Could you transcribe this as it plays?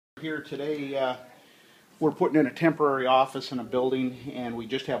Here today, we're putting in a temporary office in a building, and we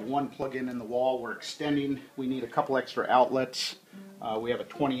just have one plug-in in the wall. We're extending. We need a couple extra outlets. We have a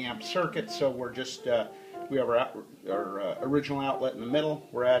 20 amp circuit, so we're just we have our original outlet in the middle.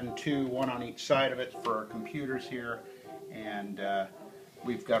 We're adding two, one on each side of it for our computers here, and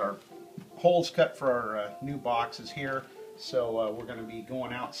we've got our holes cut for our new boxes here. So we're going to be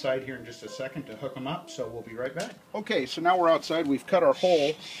going outside here in just a second to hook them up, so we'll be right back. Okay, so now we're outside. We've cut our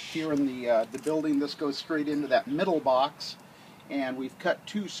hole here in the building. This goes straight into that middle box, and we've cut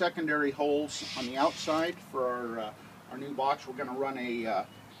two secondary holes on the outside for our new box. We're going to run a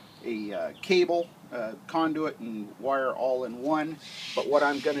cable, conduit, and wire all in one. But what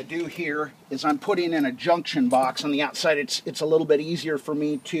I'm going to do here is I'm putting in a junction box on the outside. It's a little bit easier for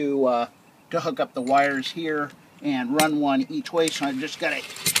me to hook up the wires here and run one each way, so I got it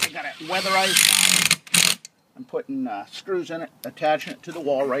weatherized. I'm putting screws in it, attaching it to the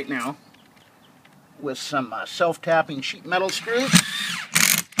wall right now with some self-tapping sheet metal screws.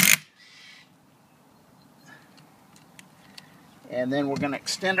 And then we're going to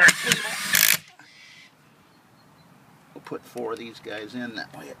extend our cable. We'll put four of these guys in,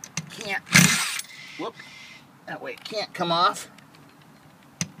 that way it can't, that way it can't come off.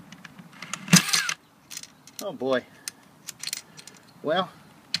 Oh boy. Well,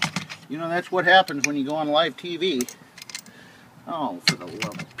 you know, that's what happens when you go on live TV. Oh, for the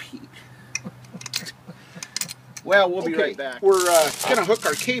love of Pete. Well, we'll be right back. We're going to hook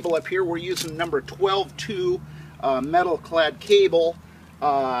our cable up here. We're using number 12-2 metal-clad cable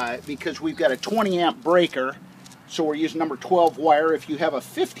because we've got a 20 amp breaker. So we're using number 12 wire. If you have a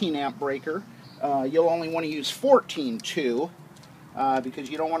 15 amp breaker, you'll only want to use 14-2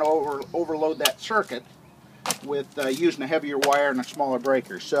 because you don't want to overload that circuit with using a heavier wire and a smaller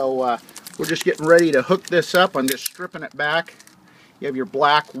breaker. So we're just getting ready to hook this up. I'm just stripping it back. You have your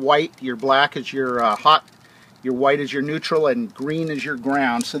black, white. Your black is your hot, your white is your neutral, and green is your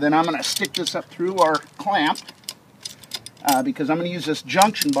ground. So then I'm going to stick this up through our clamp because I'm going to use this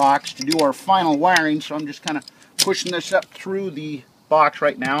junction box to do our final wiring. So I'm just kind of pushing this up through the box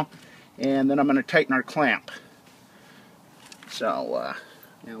right now, and then I'm going to tighten our clamp. So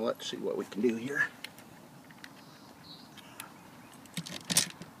now let's see what we can do here.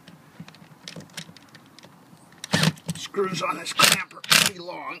 Screws on this clamp are pretty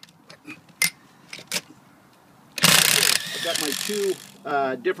long. I've got my two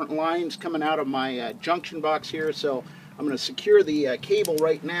different lines coming out of my junction box here, so I'm going to secure the cable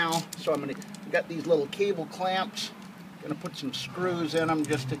right now. So I've got these little cable clamps. I'm going to put some screws in them.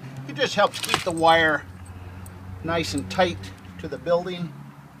 It just helps keep the wire nice and tight to the building.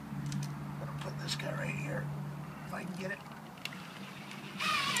 I'm going to put this guy right here if I can get it.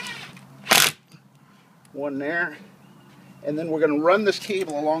 One there. And then we're going to run this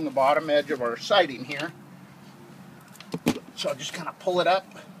cable along the bottom edge of our siding here. So I'll just kind of pull it up.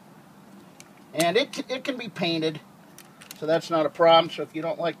 And it can be painted, so that's not a problem. So if you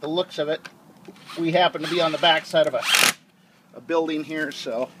don't like the looks of it, we happen to be on the back side of a building here,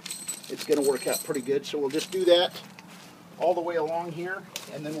 so it's going to work out pretty good. So we'll just do that all the way along here,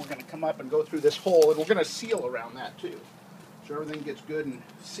 and then we're going to come up and go through this hole, and we're going to seal around that too, so everything gets good and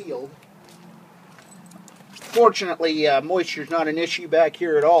sealed. Fortunately, moisture is not an issue back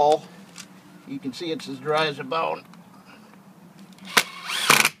here at all. You can see it's as dry as a bone.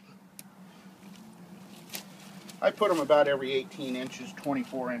 I put them about every 18 inches,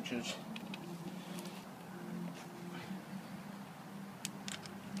 24 inches.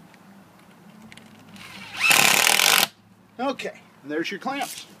 Okay, and there's your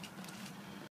clamps.